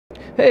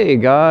Hey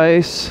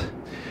guys!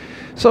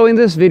 So in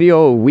this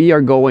video we are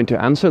going to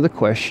answer the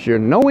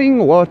question,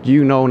 knowing what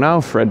you know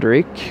now,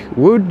 Frederick,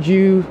 would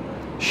you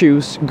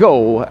choose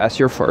Go as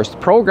your first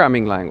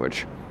programming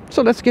language?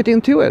 So let's get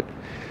into it.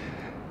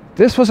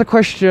 This was a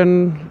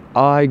question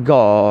I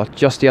got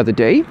just the other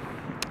day,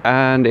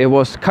 and it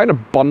was kind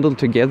of bundled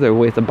together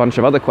with a bunch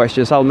of other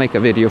questions. I'll make a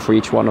video for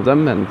each one of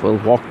them and we'll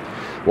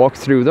walk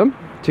through them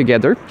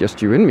together,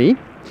 just you and me.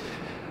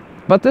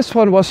 But this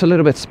one was a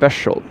little bit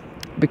special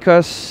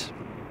because,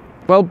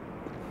 well,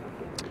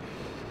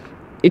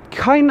 it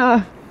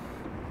kinda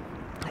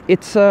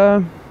entails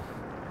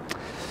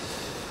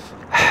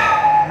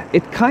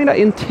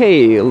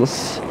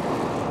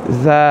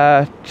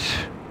that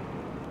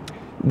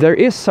there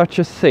is such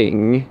a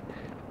thing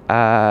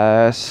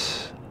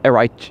as a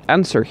right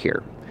answer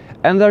here.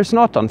 And there's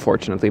not,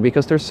 unfortunately,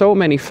 because there's so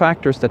many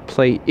factors that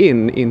play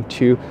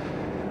into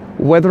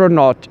whether or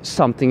not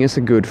something is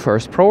a good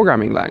first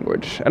programming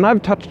language. And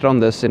I've touched on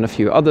this in a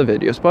few other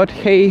videos, but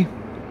hey,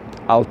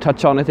 I'll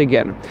touch on it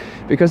again,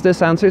 because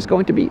this answer is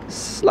going to be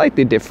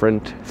slightly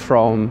different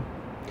from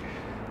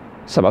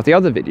some of the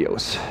other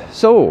videos.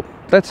 So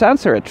let's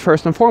answer it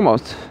first and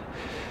foremost.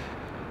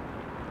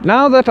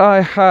 Now that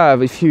I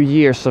have a few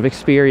years of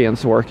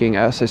experience working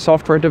as a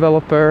software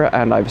developer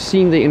and I've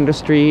seen the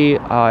industry,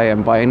 I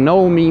am by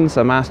no means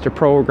a master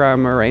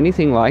programmer or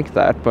anything like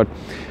that, but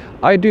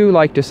I do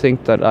like to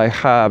think that I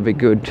have a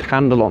good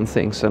handle on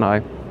things, and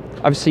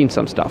I've seen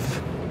some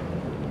stuff.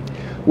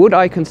 Would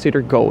I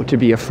consider Go to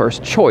be a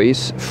first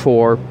choice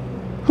for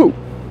who?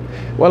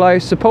 Well, I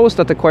suppose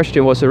that the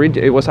question was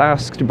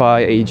asked by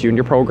a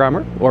junior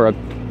programmer, or a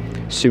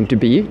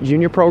soon-to-be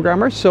junior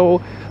programmer,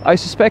 so I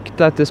suspect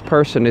that this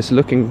person is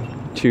looking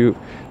to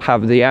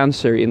have the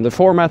answer in the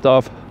format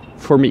of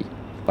for me,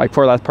 like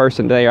for that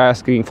person they are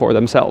asking for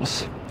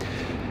themselves.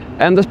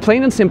 And the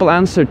plain and simple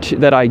answer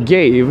that I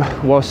gave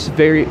was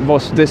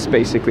this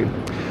basically.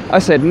 I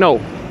said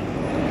no.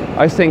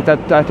 I think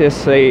that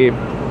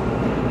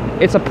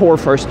it's a poor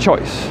first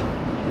choice.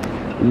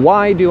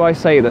 Why do I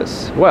say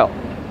this? Well,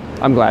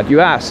 I'm glad you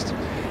asked.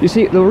 You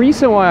see, the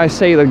reason why I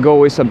say that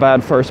Go is a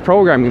bad first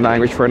programming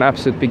language for an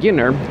absolute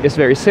beginner is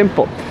very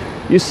simple.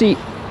 You see,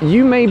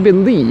 you may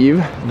believe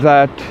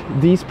that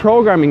these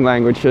programming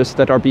languages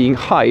that are being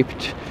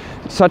hyped,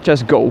 such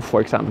as Go, for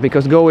example,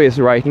 because Go is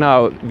right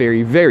now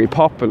very, very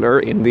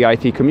popular in the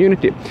IT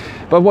community.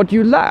 But what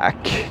you lack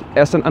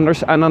as an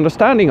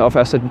understanding of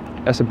as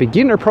a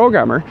beginner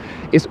programmer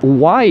is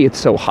why it's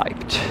so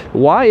hyped.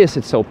 Why is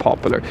it so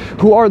popular?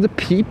 Who are the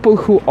people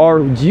who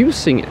are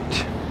using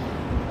it?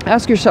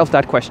 Ask yourself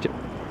that question.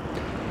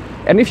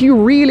 And if you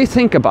really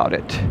think about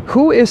it,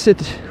 who is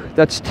it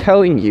that's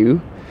telling you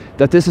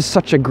that this is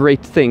such a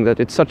great thing, that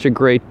it's such a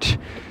great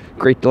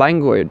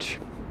language?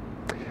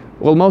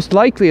 Well, most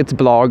likely it's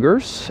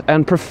bloggers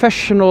and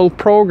professional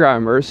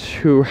programmers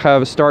who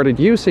have started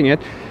using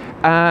it,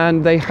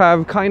 and they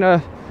have kind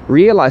of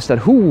realized that,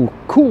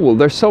 cool,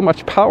 there's so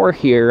much power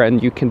here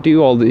and you can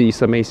do all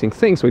these amazing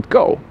things with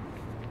Go.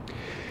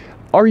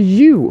 Are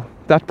you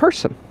that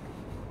person?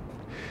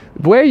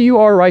 Where you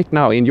are right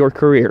now in your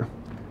career,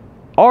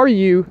 are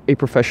you a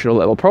professional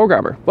level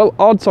programmer? Well,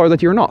 odds are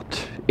that you're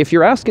not. If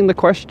you're asking the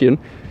question,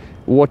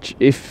 what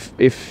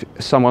if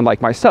someone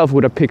like myself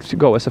would have picked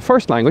Go as a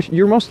first language,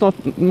 you're most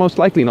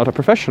likely not a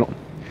professional.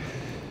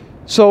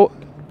 So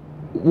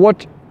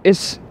what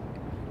is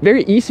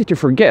very easy to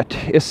forget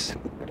is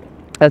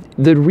that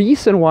the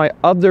reason why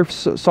other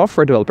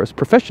software developers,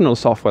 professional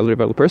software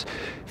developers,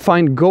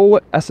 find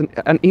Go as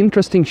an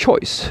interesting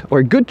choice or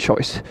a good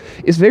choice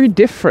is very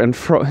different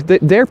from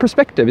their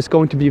perspective is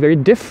going to be very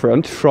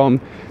different from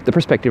the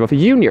perspective of a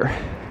junior.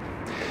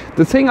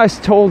 The thing I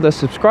told a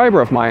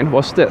subscriber of mine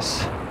was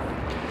this: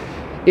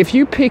 if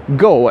you pick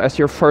Go as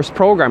your first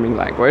programming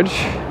language,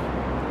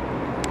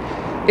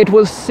 it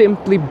will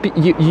simply be,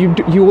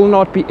 you will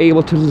not be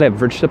able to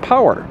leverage the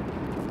power.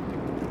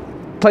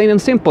 Plain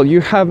and simple,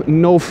 you have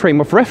no frame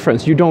of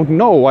reference. You don't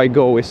know why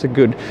Go is a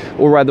good,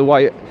 or rather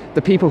why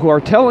the people who are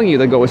telling you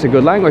that Go is a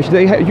good language,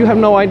 you have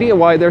no idea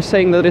why they're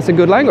saying that it's a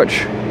good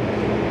language.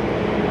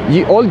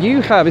 All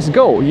you have is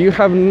Go. You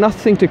have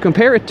nothing to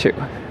compare it to.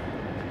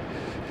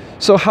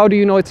 So how do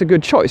you know it's a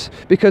good choice?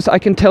 Because I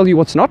can tell you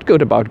what's not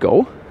good about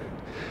Go,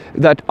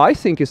 that I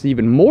think is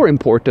even more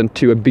important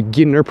to a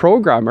beginner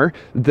programmer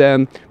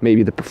than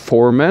maybe the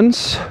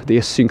performance, the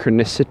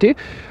asynchronicity,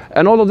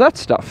 and all of that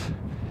stuff.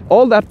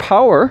 All that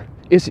power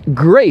is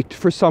great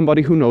for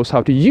somebody who knows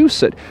how to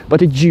use it,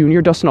 but a junior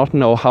does not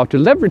know how to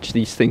leverage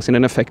these things in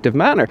an effective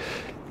manner.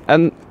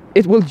 And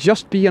it will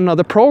just be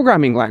another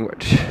programming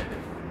language.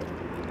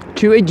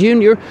 To a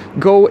junior,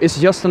 Go is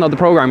just another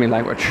programming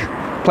language,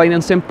 plain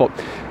and simple.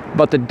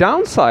 But the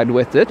downside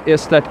with it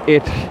is that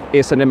it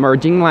is an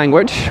emerging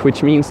language,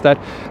 which means that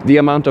the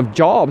amount of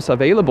jobs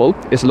available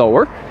is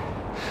lower,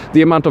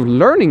 the amount of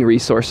learning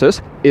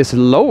resources is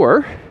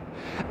lower,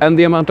 and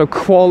the amount of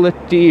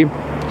quality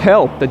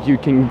help that you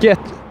can get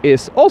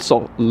is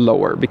also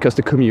lower because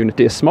the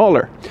community is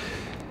smaller.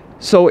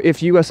 So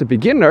if you as a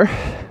beginner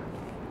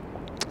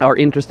are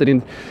interested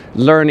in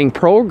learning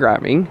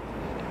programming,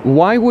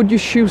 why would you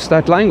choose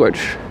that language?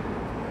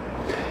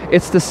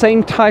 It's the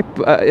same type,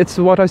 it's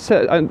what I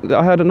said.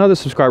 I had another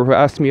subscriber who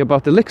asked me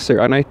about Elixir,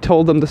 and I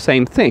told them the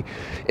same thing.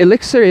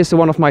 Elixir is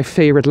one of my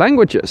favorite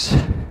languages,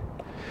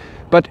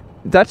 but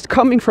that's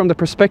coming from the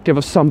perspective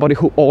of somebody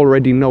who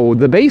already know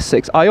the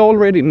basics. I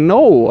already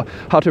know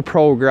how to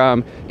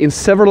program in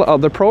several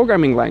other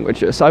programming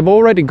languages. I've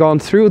already gone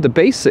through the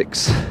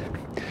basics.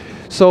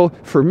 So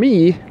for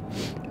me,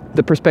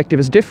 the perspective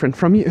is different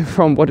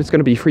from what it's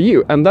going to be for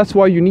you. And that's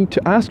why you need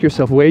to ask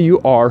yourself where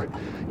you are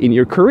in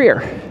your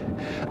career.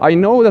 I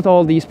know that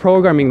all these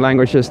programming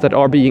languages that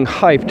are being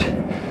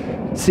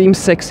hyped seem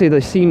sexy, they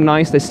seem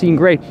nice, they seem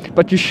great,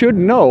 but you should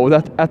know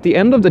that at the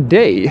end of the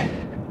day,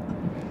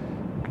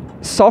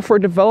 software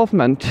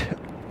development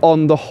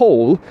on the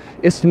whole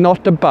is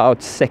not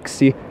about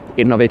sexy,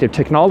 innovative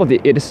technology.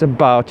 It is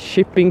about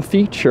shipping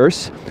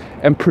features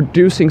and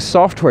producing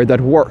software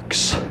that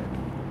works.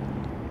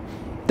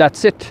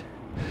 That's it.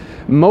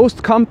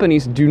 Most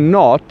companies do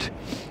not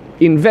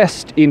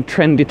invest in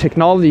trendy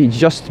technology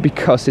just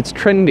because it's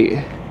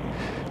trendy.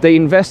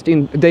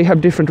 They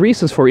have different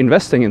reasons for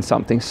investing in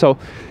something. So,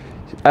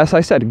 as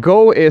I said,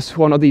 Go is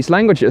one of these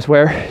languages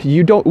where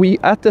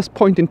at this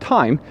point in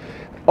time,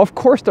 of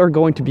course there are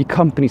going to be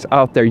companies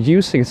out there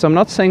using it. So I'm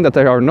not saying that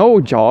there are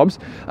no jobs.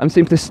 I'm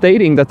simply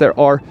stating that there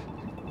are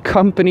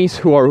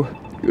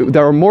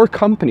more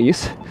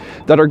companies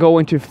that are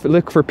going to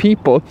look for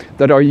people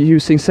that are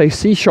using, say,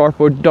 C#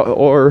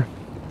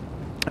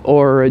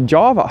 or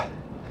Java,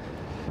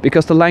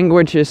 because the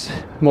language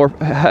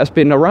has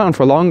been around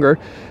for longer.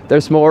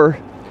 There's more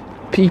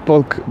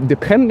people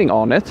depending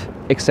on it,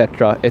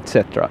 etc.,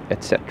 etc.,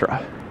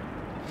 etc.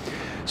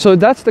 So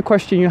that's the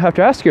question you have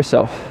to ask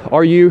yourself.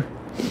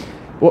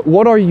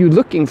 What are you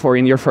looking for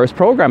in your first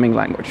programming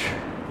language?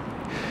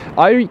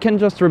 I can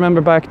just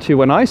remember back to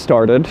when I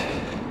started.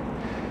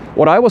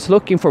 What I was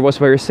looking for was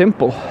very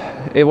simple.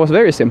 It was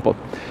very simple.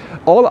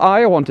 All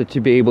I wanted to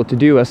be able to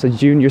do as a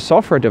junior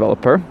software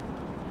developer,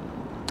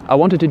 I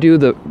wanted to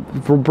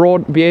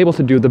be able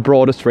to do the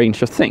broadest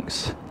range of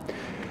things.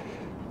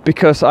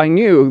 Because I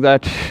knew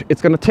that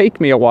it's going to take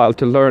me a while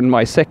to learn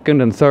my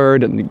second and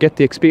third and get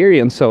the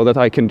experience so that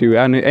I can do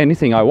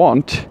anything I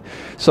want.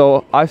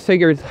 So I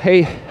figured,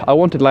 hey, I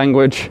want a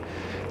language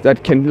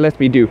that can let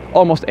me do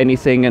almost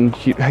anything and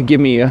give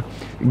me a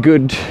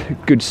good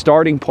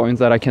starting point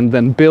that I can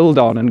then build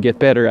on and get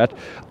better at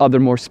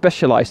other more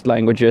specialized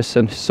languages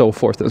and so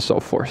forth and so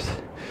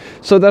forth.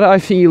 So that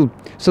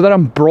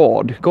I'm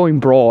going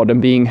broad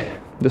and being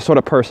the sort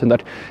of person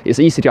that is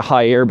easy to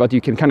hire, but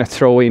you can kind of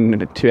throw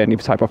in to any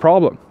type of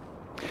problem.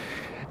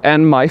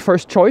 And my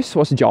first choice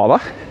was Java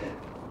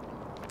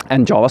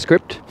and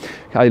JavaScript.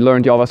 I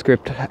learned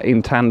JavaScript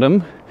in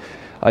tandem.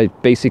 I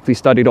basically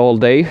studied all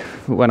day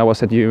when I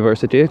was at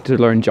university to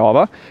learn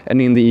Java,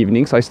 and in the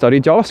evenings I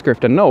studied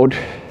JavaScript and Node.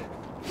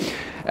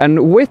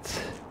 And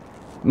with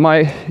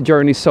my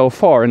journey so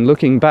far and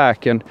looking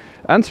back and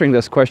answering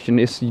this question,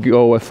 is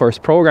Go a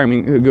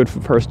good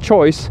first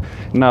choice,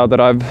 now that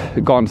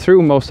I've gone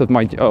through most of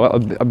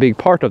a big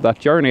part of that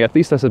journey, at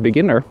least as a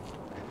beginner,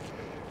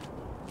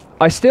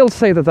 I still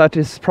say that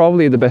is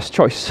probably the best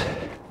choice.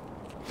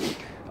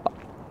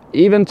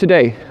 Even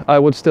today, I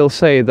would still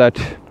say that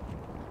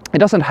it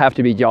doesn't have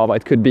to be Java.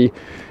 It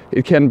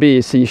can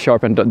be C#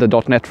 and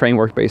the .NET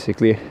framework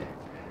basically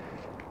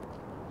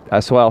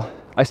as well.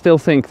 I still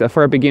think that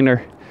for a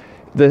beginner,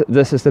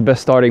 this is the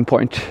best starting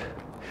point.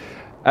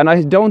 And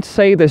I don't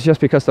say this just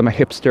because I'm a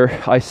hipster.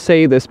 I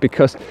say this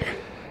because,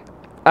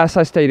 as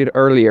I stated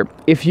earlier,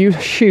 if you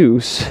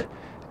choose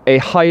a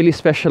highly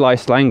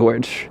specialized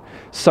language,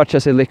 such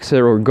as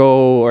Elixir or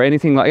Go or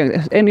anything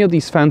like any of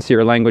these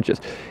fancier languages,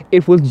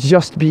 it will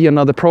just be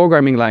another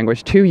programming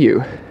language to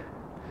you.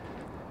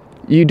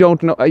 You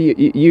don't know,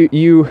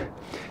 you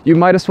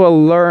might as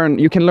well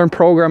you can learn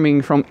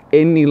programming from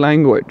any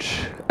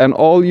language. And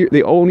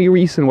the only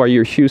reason why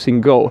you're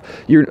choosing Go,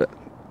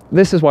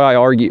 this is why I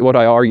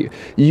argue.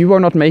 You are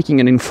not making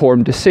an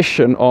informed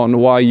decision on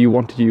why you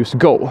want to use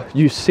Go.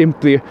 You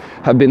simply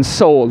have been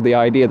sold the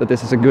idea that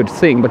this is a good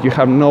thing, but you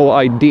have no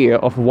idea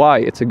of why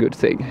it's a good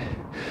thing.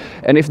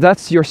 And if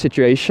that's your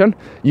situation,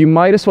 you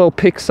might as well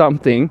pick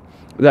something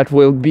that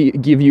will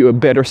give you a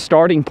better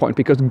starting point,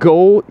 because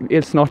Go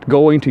is not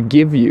going to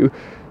give you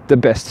the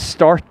best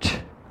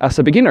start as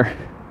a beginner.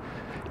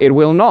 It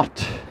will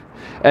not.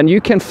 And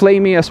you can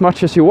flame me as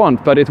much as you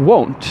want, but it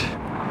won't,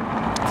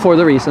 for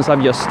the reasons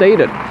I've just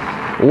stated.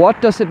 What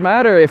does it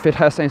matter if it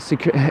has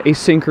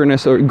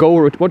asynchronous or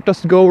Go? What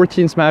does Go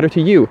routines matter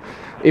to you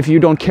if you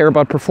don't care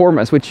about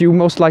performance, which you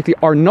most likely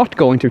are not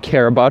going to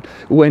care about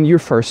when you're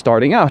first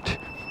starting out?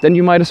 Then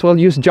you might as well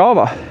use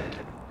Java.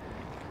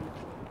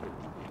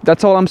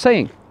 That's all I'm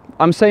saying.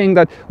 I'm saying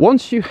that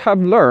once you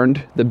have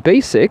learned the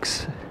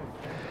basics,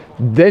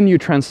 then you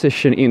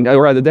transition in,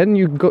 or rather, then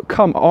you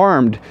come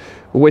armed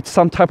with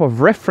some type of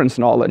reference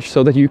knowledge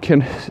so that you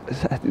can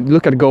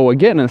look at Go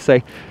again and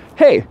say,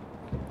 hey,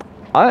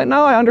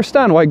 Now I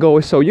understand why Go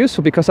is so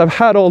useful, because I've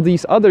had all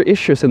these other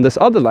issues in this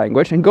other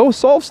language, and Go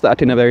solves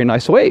that in a very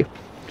nice way.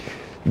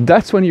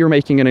 That's when you're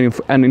making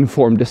an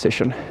informed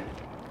decision.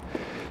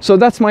 So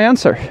that's my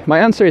answer. My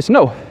answer is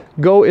no.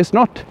 Go is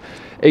not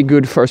a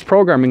good first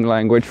programming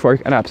language for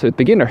an absolute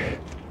beginner.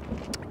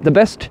 The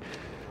best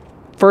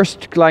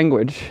first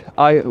language,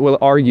 I will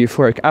argue,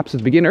 for an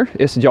absolute beginner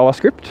is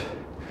JavaScript,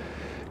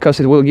 because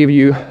it will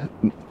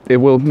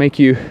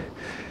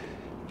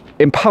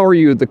empower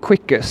you the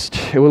quickest.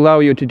 It will allow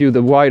you to do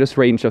the widest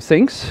range of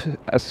things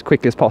as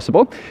quickly as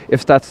possible.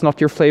 If that's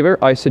not your flavor,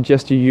 I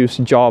suggest you use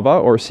Java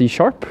or C#,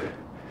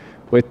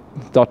 with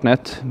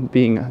 .NET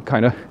being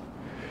kind of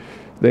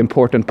the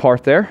important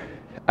part there,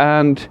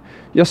 and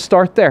just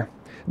start there.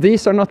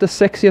 These are not the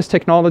sexiest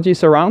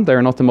technologies around,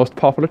 they're not the most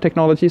popular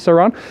technologies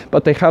around,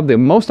 but they have the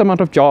most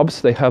amount of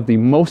jobs, they have the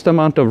most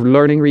amount of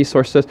learning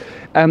resources,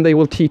 and they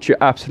will teach you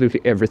absolutely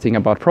everything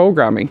about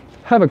programming.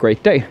 Have a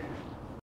great day.